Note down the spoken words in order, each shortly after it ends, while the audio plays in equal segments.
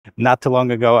Not too long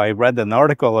ago, I read an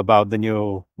article about the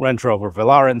new Range Rover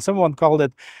Velar, and someone called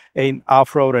it an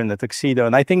off-roader in the Tuxedo.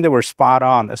 And I think they were spot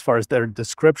on as far as their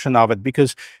description of it,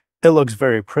 because it looks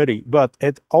very pretty, but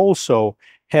it also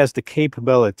has the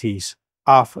capabilities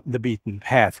off the beaten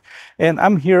path. And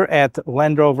I'm here at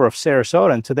Land Rover of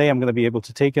Sarasota, and today I'm going to be able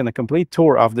to take in a complete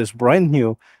tour of this brand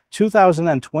new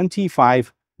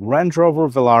 2025 Range Rover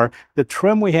Velar. The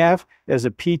trim we have is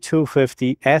a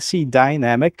P250 SE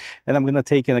Dynamic, and I'm going to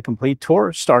take in a complete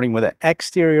tour, starting with the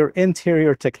exterior,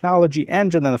 interior, technology,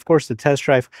 engine, and of course the test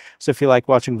drive. So if you like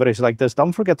watching videos like this,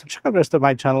 don't forget to check out the rest of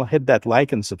my channel, hit that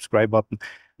like and subscribe button.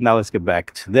 Now let's get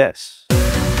back to this.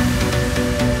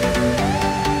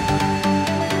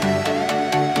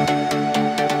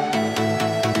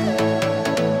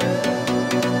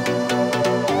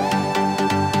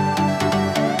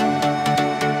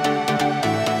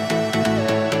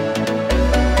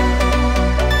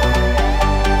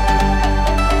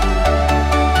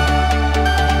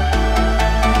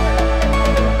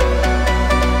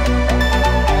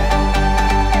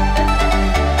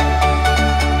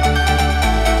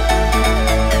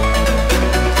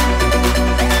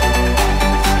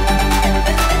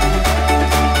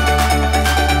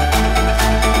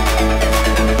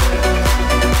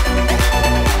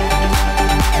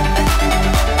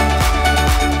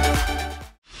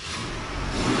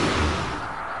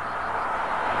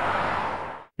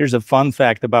 Here's a fun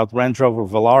fact about Range Rover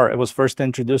Velar. It was first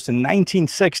introduced in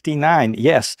 1969.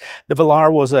 Yes, the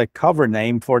Velar was a cover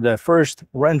name for the first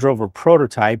Range Rover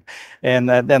prototype. And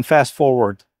then fast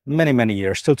forward many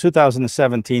years till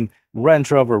 2017,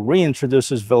 Range Rover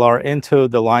reintroduces Velar into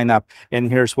the lineup, and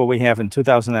here's what we have in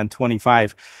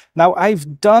 2025. Now,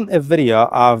 I've done a video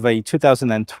of a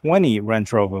 2020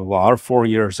 Range Rover Velar 4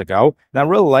 years ago, and I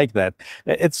really like that.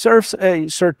 It serves a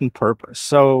certain purpose.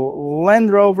 So Land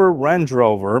Rover, Range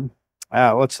Rover,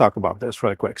 let's talk about this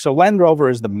really quick. So Land Rover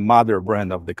is the mother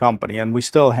brand of the company, and we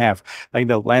still have like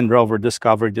the Land Rover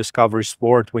Discovery, Discovery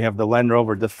Sport. We have the Land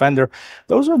Rover Defender.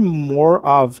 Those are more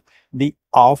of the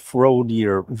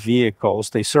off-roadier vehicles.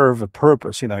 They serve a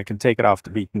purpose. You know, you can take it off the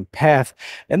beaten path,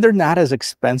 and they're not as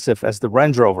expensive as the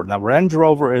Range Rover. Now, Range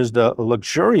Rover is the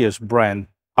luxurious brand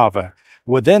of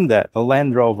within that the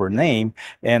Land Rover name,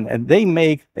 and they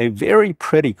make a very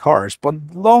pretty cars,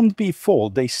 but don't be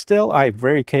fooled, they still are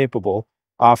very capable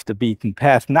off the beaten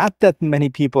path. Not that many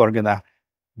people are gonna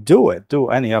do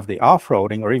any of the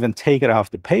off-roading or even take it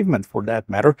off the pavement for that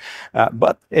matter,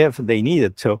 but if they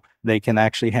needed to, they can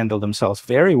actually handle themselves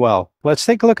very well. Let's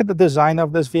take a look at the design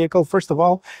of this vehicle. First of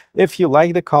all, if you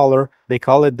like the color, they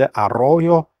call it the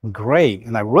Arroyo Grey,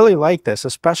 and I really like this,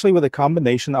 especially with the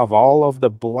combination of all of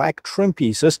the black trim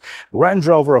pieces. Range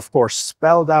Rover, of course,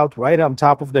 spelled out right on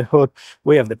top of the hood.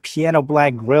 We have the piano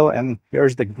black grille, and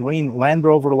here's the green Land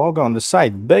Rover logo on the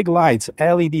side. Big lights,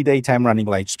 LED daytime running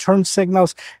lights, turn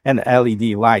signals, and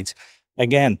LED lights.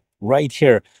 Again, right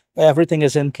here, everything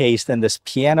is encased in this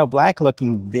piano black,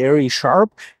 looking very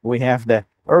sharp. We have the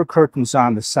air curtains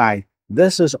on the side.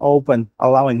 This is open,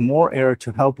 allowing more air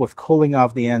to help with cooling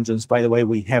off the engines. By the way,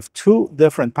 we have two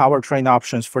different powertrain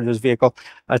options for this vehicle.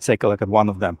 Let's take a look at one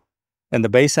of them. And the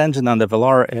base engine on the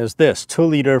Velar is this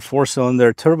 2-liter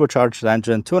 4-cylinder turbocharged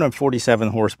engine,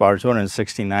 247 horsepower,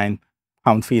 269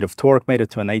 pound-feet of torque, made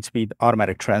it to an 8-speed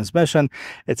automatic transmission.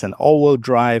 It's an all-wheel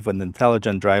drive with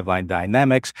intelligent driveline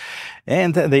dynamics,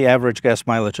 and the average gas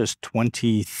mileage is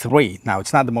 23. Now,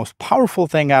 it's not the most powerful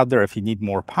thing out there if you need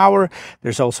more power.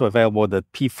 There's also available the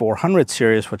P400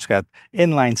 series, which got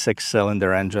inline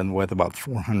 6-cylinder engine with about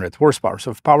 400 horsepower.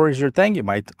 So if power is your thing, you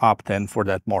might opt in for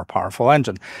that more powerful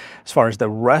engine. As far as the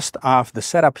rest of the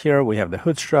setup here, we have the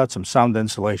hood strut, some sound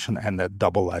insulation, and the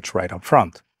double latch right up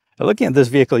front. Looking at this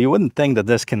vehicle, you wouldn't think that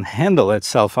this can handle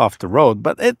itself off the road,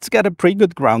 but it's got a pretty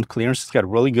good ground clearance. It's got a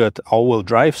really good all-wheel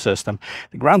drive system.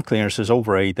 The ground clearance is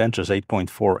over 8 inches,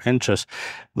 8.4 inches.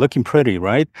 Looking pretty,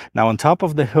 right? Now, on top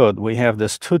of the hood, we have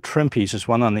these two trim pieces,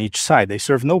 one on each side. They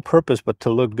serve no purpose but to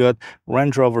look good.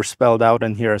 Range Rover spelled out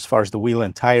in here. As far as the wheel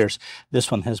and tires, this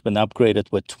one has been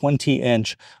upgraded with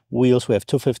 20-inch wheels. We have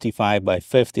 255 by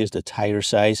 50 is the tire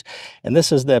size, and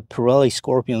this is the Pirelli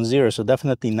Scorpion Zero, so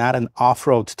definitely not an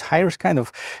off-road tires, kind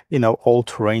of, you know,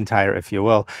 all-terrain tire, if you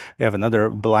will. We have another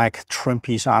black trim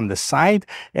piece on the side,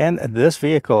 and this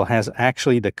vehicle has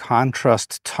actually the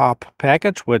contrast top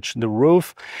package, which the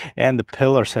roof and the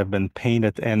pillars have been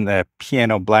painted in the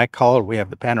piano black color. We have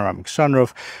the panoramic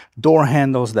sunroof, door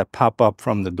handles that pop up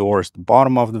from the doors. The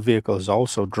bottom of the vehicle is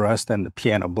also dressed in the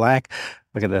piano black.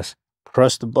 Look at this.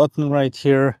 press the button right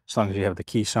here. As long as you have the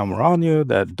key somewhere on you,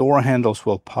 the door handles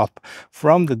will pop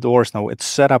from the doors. Now it's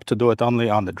set up to do it only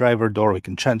on the driver door. We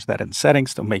can change that in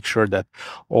settings to make sure that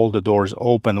all the doors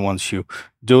open once you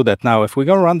do that. Now, if we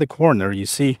go around the corner, you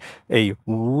see a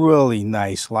really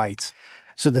nice light.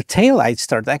 So the taillights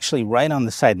start actually right on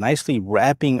the side, nicely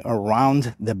wrapping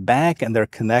around the back, and they're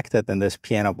connected in this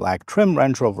piano black trim.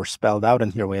 Range Rover spelled out,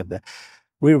 and here we have the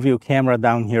rear view camera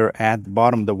down here at the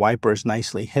bottom. The wiper is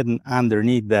nicely hidden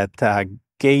underneath that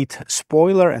gate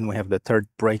spoiler, and we have the third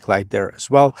brake light there as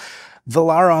well.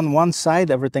 Velar on one side,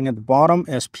 everything at the bottom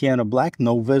is piano black,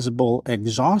 no visible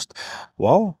exhaust.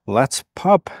 Well, let's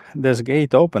pop this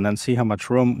gate open and see how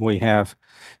much room we have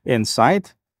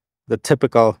inside. The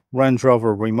typical Range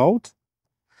Rover remote,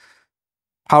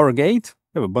 power gate.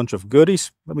 We have a bunch of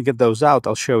goodies. Let me get those out.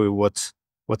 I'll show you what's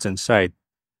inside.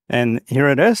 And here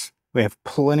it is. We have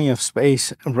plenty of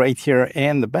space right here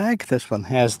in the back. This one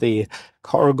has the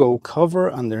cargo cover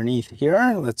underneath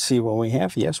here. Let's see what we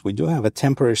have. Yes, we do have a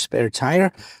temporary spare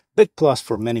tire. Big plus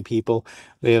for many people.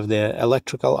 We have the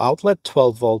electrical outlet,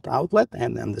 12-volt outlet,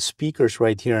 and then the speakers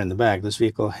right here in the back. This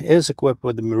vehicle is equipped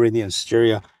with the Meridian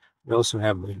stereo. We also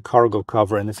have the cargo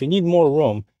cover, and if you need more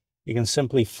room, you can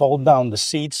simply fold down the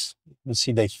seats. You can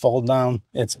see they fold down.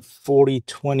 It's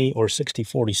 40-20 or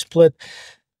 60-40 split,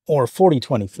 or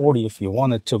 40-20-40 if you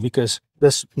wanted to, because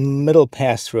this middle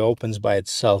pass-through opens by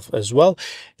itself as well,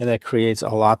 and that creates a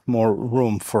lot more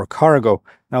room for cargo.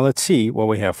 Now let's see what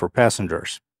we have for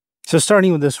passengers. So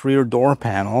starting with this rear door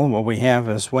panel, what we have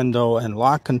is window and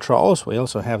lock controls. We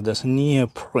also have this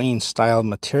neoprene style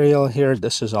material here.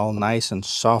 This is all nice and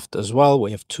soft as well.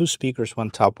 We have two speakers, one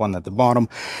top, one at the bottom,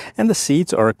 and the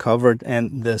seats are covered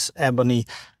in this ebony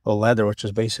leather, which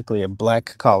is basically a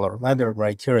black color leather.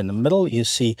 Right here in the middle, you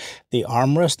see the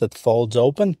armrest that folds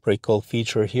open. Pretty cool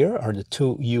feature here are the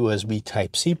two USB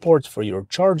Type-C ports for your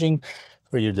charging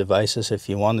for your devices if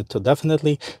you wanted to.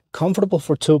 Definitely comfortable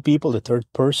for two people. The third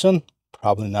person,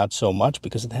 probably not so much,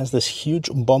 because it has this huge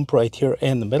bump right here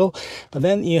in the middle. But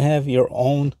then you have your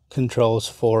own controls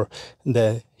for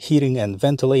the heating and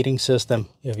ventilating system.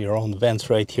 You have your own vents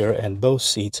right here, and both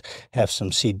seats have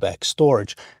some seat back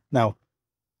storage. Now,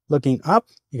 looking up,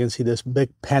 you can see this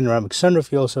big panoramic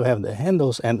sunroof. You also have the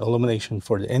handles and illumination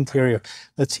for the interior.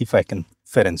 Let's see if I can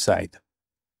fit inside.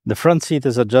 The front seat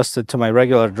is adjusted to my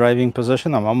regular driving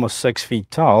position. I'm almost 6 feet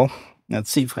tall.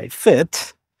 Let's see if I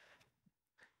fit.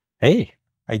 Hey,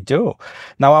 I do.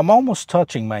 Now I'm almost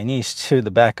touching my knees to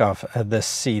the back of this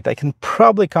seat. I can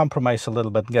probably compromise a little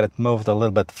bit, get it moved a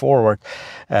little bit forward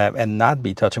and not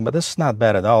be touching, but this is not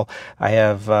bad at all. I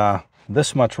have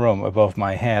this much room above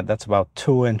my head. That's about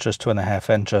 2 inches,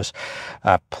 2.5 inches.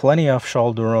 Plenty of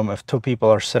shoulder room if two people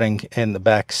are sitting in the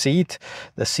back seat.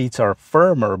 The seats are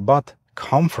firmer, but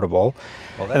comfortable.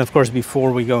 And of course,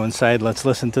 before we go inside, let's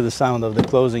listen to the sound of the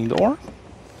closing door.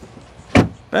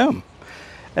 Boom.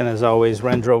 And as always,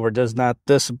 Range Rover does not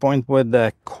disappoint with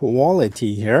the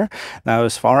quality here. Now,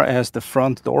 as far as the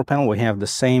front door panel, we have the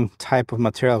same type of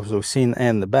material as we've seen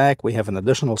in the back. We have an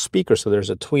additional speaker, so there's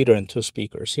a tweeter and two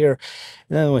speakers here.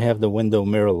 And then we have the window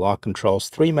mirror lock controls,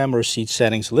 3-member seat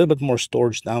settings, a little bit more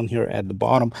storage down here at the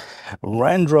bottom.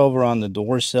 Range Rover on the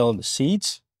door sill, the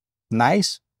seats,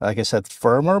 nice. Like I said,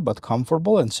 firmer but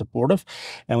comfortable and supportive.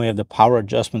 And we have the power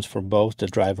adjustments for both the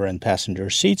driver and passenger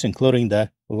seats, including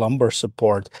the lumbar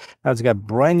support. Now it's got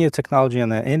brand new technology on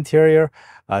the interior.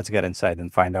 Let's get inside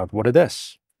and find out what it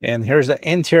is. And here's the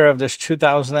interior of this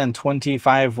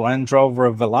 2025 Range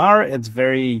Rover Velar. It's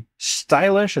very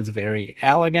stylish. It's very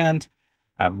elegant.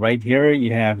 Right here,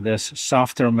 you have this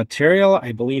softer material.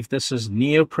 I believe this is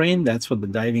neoprene. That's what the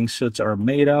diving suits are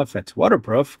made of. It's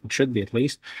waterproof. It should be, at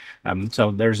least. So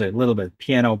there's a little bit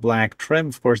piano black trim.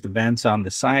 Of course, the vents on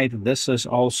the side. This is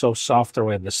also softer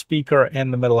with the speaker in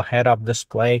the middle head-up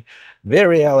display.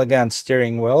 Very elegant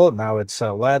steering wheel. Now it's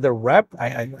a leather wrap.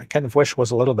 I kind of wish it was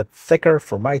a little bit thicker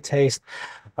for my taste.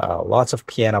 Lots of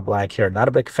piano black here. Not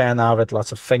a big fan of it.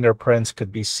 Lots of fingerprints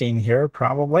could be seen here,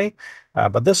 probably.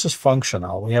 But this is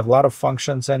functional. We have a lot of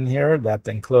functions in here. That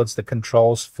includes the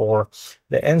controls for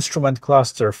the instrument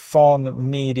cluster, phone,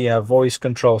 media, voice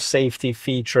control, safety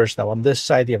features. Now on this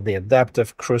side, you have the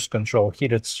adaptive cruise control,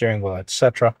 heated steering wheel,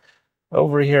 etc.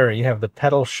 Over here, you have the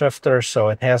pedal shifter, so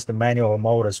it has the manual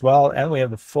mode as well. And we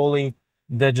have the fully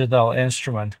digital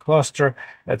instrument cluster.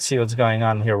 Let's see what's going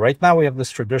on here. Right now, we have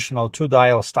this traditional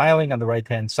 2-dial styling on the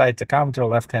right-hand side, tachometer,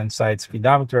 left-hand side,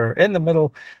 speedometer. In the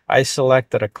middle, I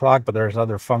selected a clock, but there's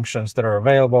other functions that are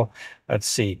available. Let's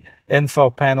see. Info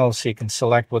panel, so you can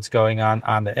select what's going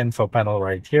on the info panel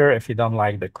right here. If you don't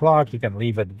like the clock, you can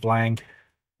leave it blank.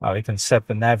 You can set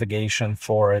the navigation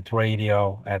for it,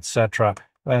 radio, etc.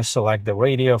 Let's select the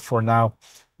radio for now.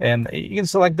 And you can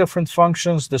select different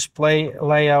functions, display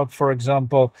layout, for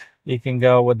example. You can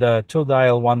go with the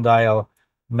 2-dial, 1-dial,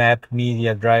 map,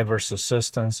 media, driver's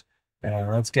assistance.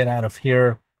 Let's get out of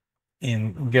here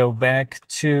and go back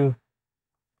to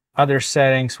other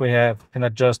settings. We can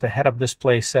adjust the head-up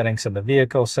display settings and the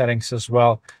vehicle settings as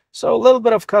well. So a little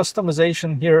bit of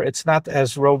customization here. It's not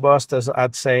as robust as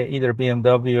I'd say either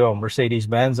BMW or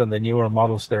Mercedes-Benz, and the newer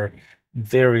models. They're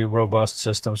very robust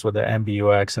systems with the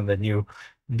MBUX and the new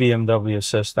BMW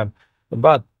system,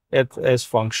 but it is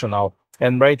functional.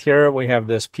 And right here we have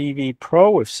this PV Pro.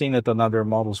 We've seen it on other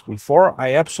models before.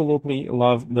 I absolutely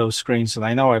love those screens, and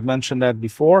I know I've mentioned that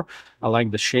before. I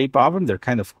like the shape of them. They're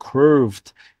kind of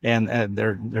curved, and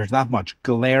there's not much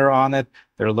glare on it.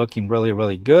 They're looking really,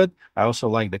 really good. I also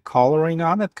like the coloring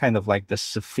on it, kind of like the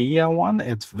Sophia one.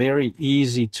 It's very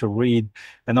easy to read,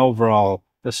 and overall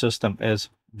the system is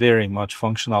very much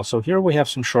functional. So here we have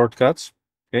some shortcuts.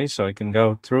 Okay, so you can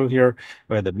go through here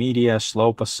with the media,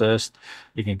 slope assist.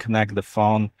 You can connect the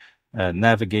phone,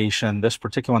 navigation. This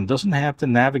particular one doesn't have the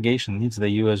navigation, it needs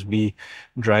the USB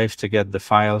drive to get the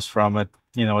files from it.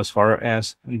 You know, as far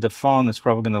as the phone, it's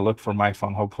probably going to look for my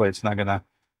phone. Hopefully it's not going to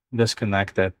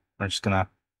disconnect it. We're just going to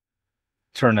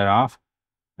turn it off.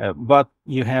 But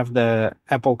you have the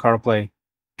Apple CarPlay,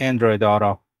 Android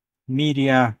Auto,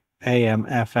 media, AM,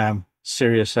 FM,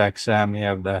 Sirius XM. You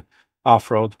have the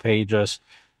off-road pages.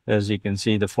 As you can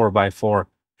see, the 4x4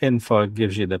 info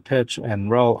gives you the pitch and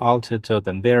roll, altitude,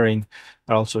 and bearing.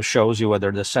 It also shows you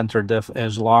whether the center diff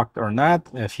is locked or not.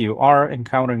 If you are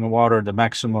encountering water, the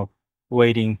maximum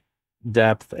wading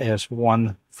depth is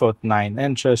 1 foot 9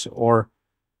 inches, or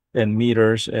in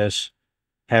meters is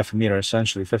half a meter,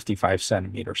 essentially 55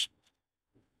 centimeters.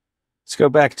 Let's go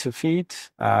back to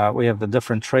feet. We have the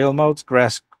different trail modes: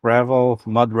 grass, gravel,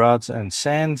 mud ruts, and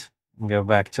sand. Go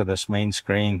back to this main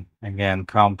screen. Again,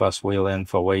 compass, wheel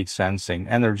info, weight sensing,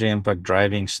 energy impact,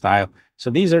 driving style.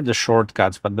 So these are the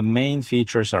shortcuts, but the main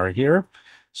features are here.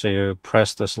 So you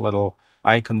press this little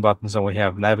icon buttons, and we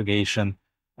have navigation,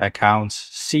 accounts,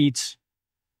 seats.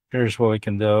 Here's what we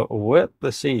can do with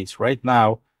the seats. Right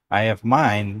now, I have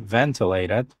mine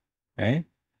ventilated, okay?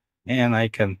 And I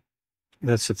can,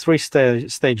 that's a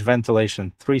three-stage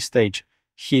ventilation, 3-stage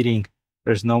heating.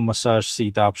 There's no massage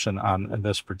seat option on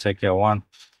this particular one.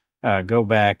 Go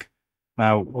back.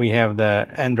 Now we have the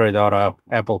Android Auto,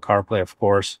 Apple CarPlay, of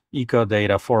course, Eco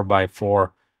Data,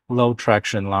 4x4, low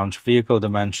traction launch, vehicle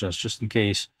dimensions, just in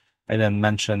case I didn't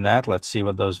mention that. Let's see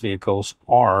what those vehicles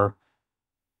are.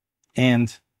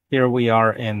 And here we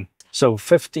are in, so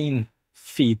 15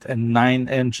 feet and 9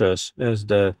 inches is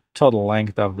the total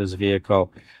length of this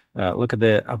vehicle. Look at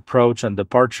the approach and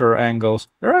departure angles.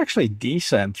 They're actually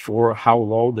decent for how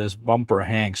low this bumper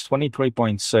hangs.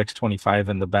 23.6, 25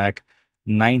 in the back.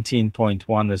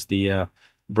 19.1 is the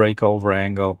breakover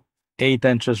angle. 8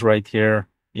 inches right here,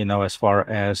 you know, as far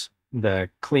as the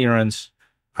clearance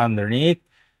underneath.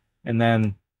 And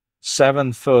then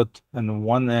 7 foot and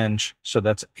 1 inch. So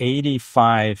that's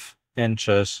 85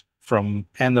 inches from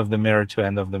end of the mirror to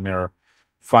end of the mirror.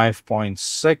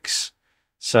 5.6.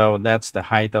 So that's the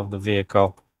height of the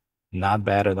vehicle. Not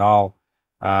bad at all.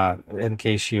 In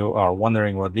case you are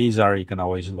wondering what these are, you can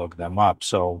always look them up.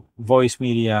 So voice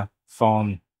media,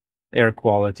 phone, air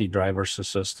quality, driver's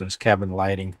assistance, cabin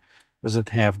lighting. Does it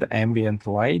have the ambient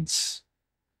lights?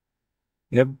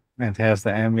 Yep, it has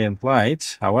the ambient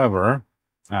lights. However,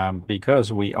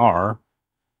 because we are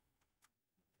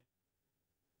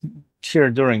here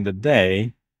during the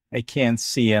day, I can't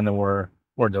see anywhere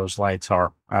where those lights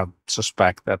are. I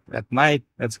suspect that at night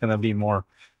it's going to be more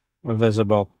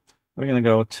visible. We're going to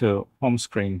go to home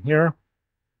screen here.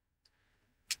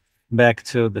 Back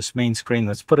to this main screen.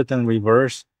 Let's put it in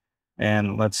reverse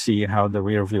and let's see how the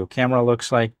rear view camera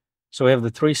looks like. So we have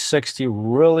the 360,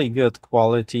 really good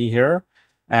quality here.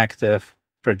 Active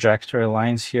trajectory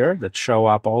lines here that show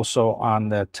up also on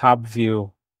the top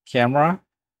view camera.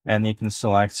 And you can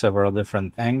select several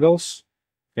different angles.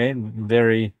 Okay,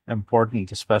 very important,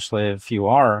 especially if you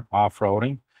are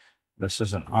off-roading. This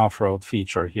is an off-road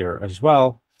feature here as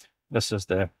well. This is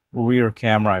the rear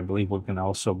camera. I believe we can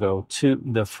also go to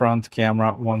the front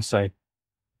camera once I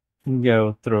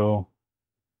go through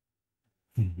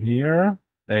here.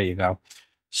 There you go.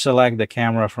 Select the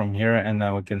camera from here, and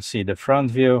now we can see the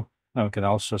front view. Now we can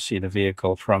also see the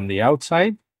vehicle from the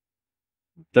outside.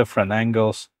 Different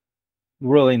angles.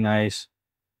 Really nice,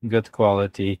 good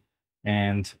quality.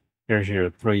 And here's your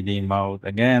 3D mode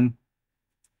again.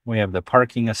 We have the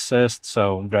parking assist,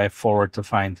 so drive forward to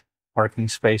find parking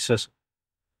spaces.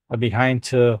 Behind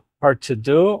to hard to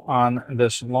do on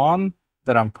this lawn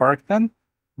that I'm parked in,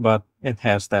 but it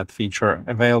has that feature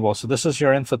available. So this is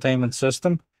your infotainment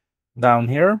system. Down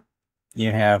here,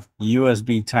 you have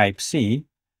USB Type-C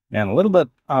and a little bit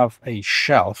of a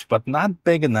shelf, but not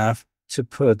big enough to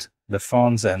put the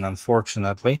phones in,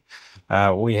 unfortunately.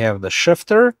 We have the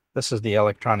shifter. This is the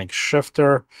electronic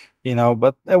shifter, you know,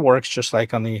 but it works just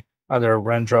like on the other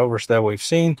Range Rovers that we've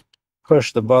seen.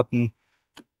 Push the button,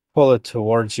 pull it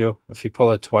towards you. If you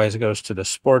pull it twice, it goes to the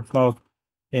sport mode.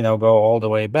 You know, go all the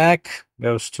way back,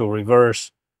 goes to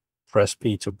reverse, press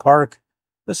P to park.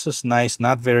 This is nice,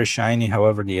 not very shiny,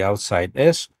 however the outside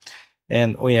is.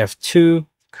 And we have two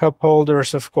cup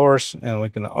holders, of course, and we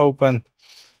can open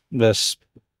this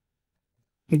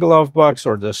glove box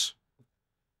or this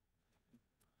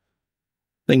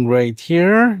thing right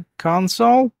here,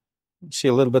 console. See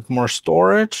a little bit more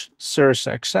storage. Sirius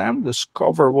XM,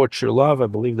 discover what you love. I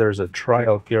believe there's a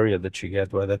trial period that you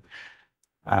get with it.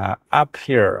 Up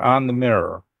here on the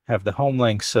mirror, have the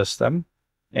HomeLink system,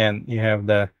 and you have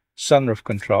the sunroof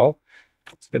control.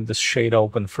 Let's get this shade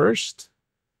open first.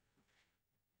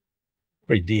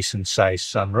 Pretty decent sized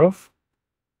sunroof.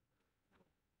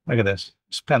 Look at this.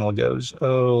 This panel goes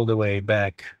all the way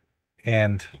back,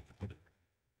 and you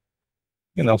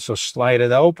can also slide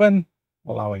it open,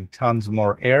 allowing tons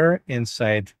more air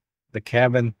inside the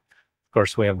cabin. Of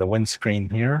course, we have the windscreen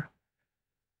here.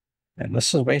 And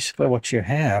this is basically what you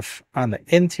have on the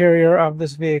interior of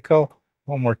this vehicle.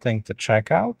 One more thing to check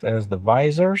out is the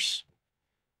visors.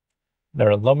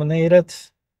 They're illuminated.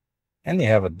 And you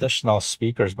have additional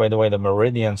speakers. By the way, the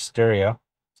Meridian stereo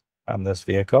on this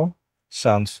vehicle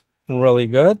sounds really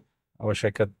good. I wish I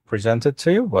could present it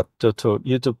to you, but due to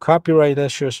YouTube copyright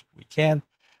issues, we can't.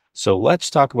 So let's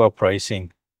talk about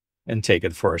pricing and take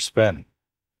it for a spin.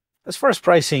 As far as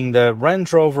pricing, the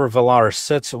Range Rover Velar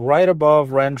sits right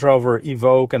above Range Rover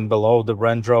Evoque and below the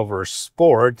Range Rover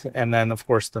Sport. And then, of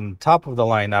course, on the top of the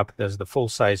lineup, there's the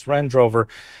full-size Range Rover.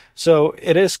 So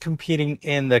it is competing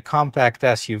in the compact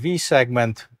SUV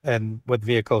segment and with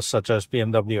vehicles such as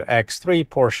BMW X3,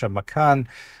 Porsche Macan,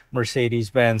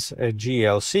 Mercedes-Benz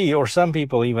GLC, or some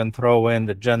people even throw in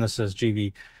the Genesis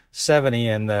GV70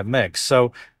 in the mix.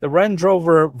 So the Range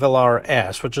Rover Velar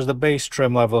S, which is the base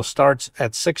trim level, starts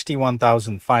at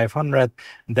 $61,500.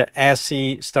 The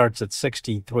SE starts at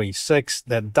 $63,600.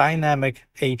 The Dynamic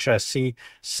HSC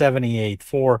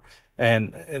 $78,400.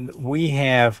 And we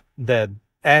have the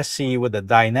SE with the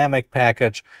Dynamic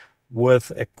package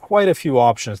with quite a few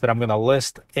options that I'm going to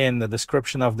list in the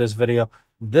description of this video.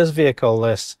 This vehicle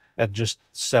lists at just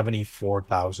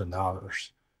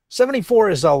 $74,000. 74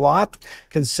 is a lot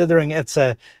considering it's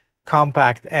a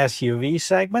compact SUV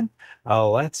segment.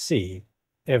 Let's see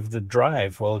if the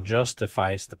drive will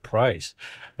justify the price.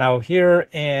 Now here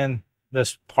in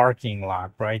this parking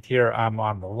lot right here, I'm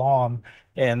on the lawn,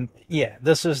 and yeah,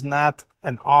 this is not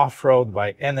an off-road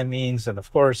by any means. And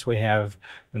of course we have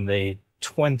the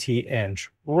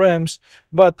 20-inch rims,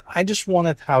 but I just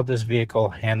wanted how this vehicle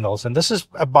handles. And this is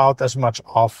about as much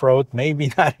off-road,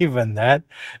 maybe not even that,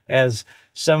 as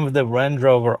some of the Range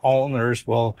Rover owners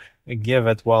will give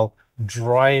it while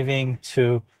driving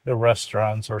to the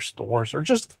restaurants or stores or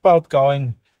just about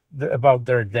going about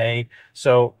their day.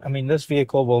 So, I mean, this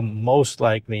vehicle will most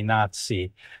likely not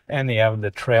see any of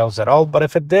the trails at all. But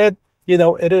if it did, you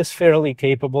know, it is fairly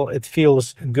capable. It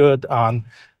feels good on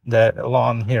the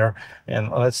lawn here. And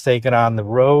let's take it on the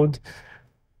road.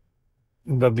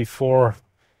 But before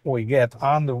we get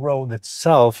on the road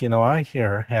itself, you know, I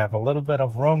here have a little bit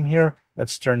of room here.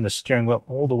 Let's turn the steering wheel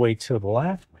all the way to the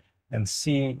left and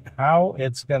see how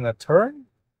it's going to turn.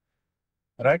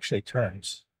 It actually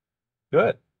turns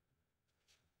good.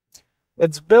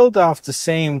 It's built off the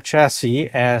same chassis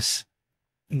as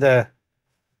the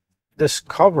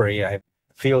Discovery. It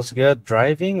feels good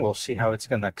driving. We'll see how it's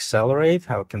going to accelerate,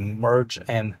 how it can merge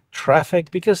in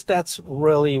traffic, because that's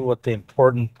really what the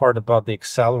important part about the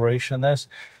acceleration is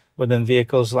within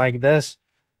vehicles like this.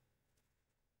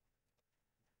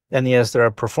 And yes, there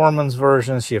are performance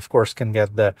versions. You, of course, can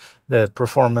get the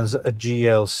performance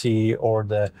GLC or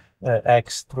the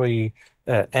X3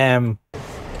 M.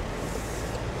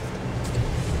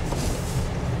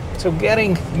 So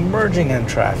merging in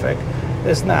traffic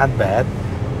is not bad.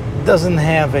 It doesn't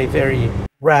have a very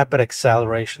rapid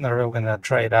acceleration. We're going to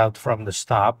try it out from the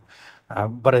stop,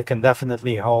 but it can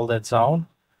definitely hold its own.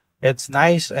 It's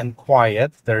nice and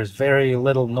quiet. There's very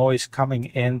little noise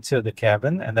coming into the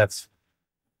cabin, and that's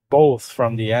both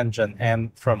from the engine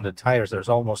and from the tires. There's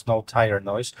almost no tire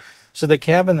noise. So the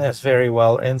cabin is very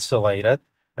well insulated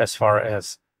as far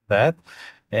as that.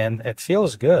 And it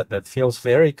feels good. It feels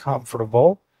very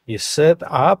comfortable. You sit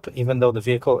up, even though the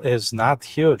vehicle is not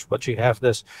huge, but you have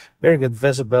this very good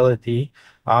visibility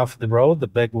off the road, the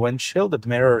big windshield, the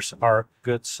mirrors are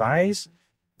good size.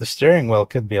 The steering wheel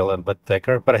could be a little bit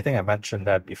thicker, but I think I mentioned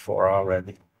that before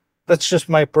already. That's just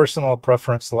my personal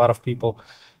preference. A lot of people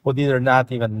would either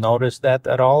not even notice that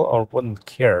at all or wouldn't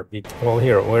care. Well,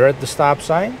 here, we're at the stop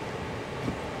sign.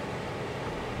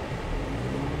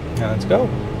 Now let's go.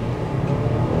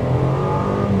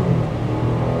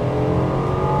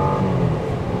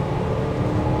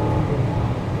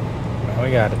 We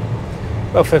got it.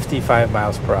 About 55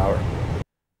 miles per hour.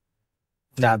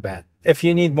 Not bad. If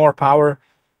you need more power,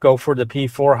 go for the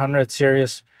P400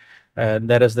 series.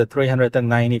 That is the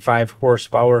 395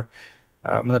 horsepower.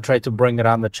 I'm going to try to bring it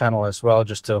on the channel as well,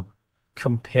 just to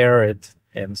compare it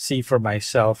and see for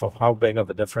myself of how big of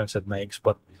a difference it makes.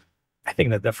 But I think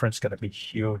the difference is going to be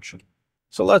huge.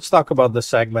 So let's talk about the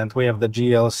segment. We have the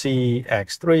GLC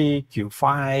X3,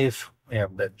 Q5. We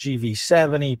have the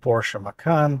GV70, Porsche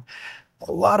Macan.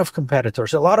 A lot of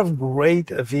competitors, a lot of great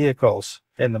vehicles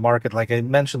in the market. Like I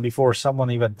mentioned before,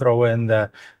 someone even throw in the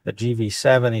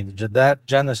GV70, that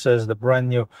Genesis, the brand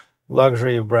new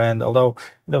luxury brand. Although,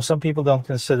 some people don't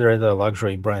consider it a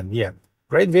luxury brand yet.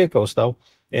 Great vehicles though,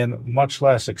 and much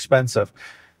less expensive.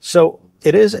 So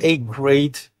it is a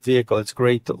great vehicle. It's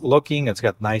great looking. It's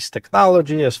got nice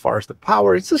technology as far as the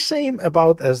power. It's the same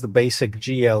about as the basic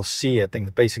GLC. I think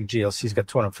the basic GLC's got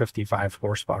 255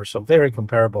 horsepower, so very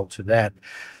comparable to that.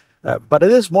 But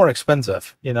it is more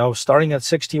expensive, starting at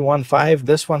 61.5,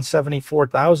 this one's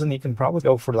 74,000. You can probably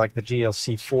go for like the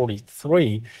GLC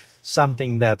 43,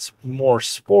 something that's more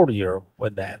sportier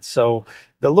with that. So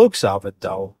the looks of it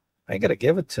though, I gotta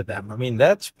give it to them. I mean,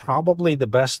 that's probably the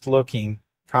best looking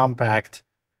compact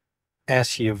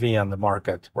SUV on the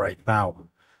market right now.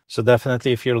 So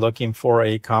definitely, if you're looking for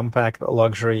a compact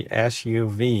luxury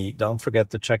SUV, don't forget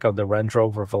to check out the Range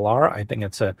Rover Velar. I think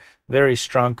it's a very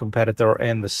strong competitor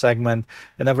in the segment,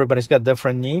 and everybody's got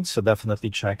different needs, so definitely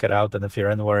check it out. And if you're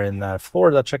anywhere in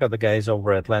Florida, check out the guys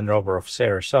over at Land Rover of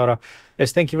Sarasota.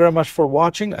 Guys, thank you very much for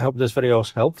watching. I hope this video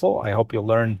was helpful. I hope you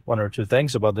learned one or two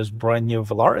things about this brand new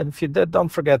Velar. And if you did, don't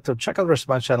forget to check out the rest of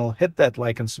my channel, hit that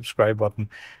like and subscribe button,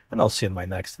 and I'll see you in my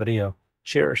next video.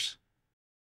 Cheers.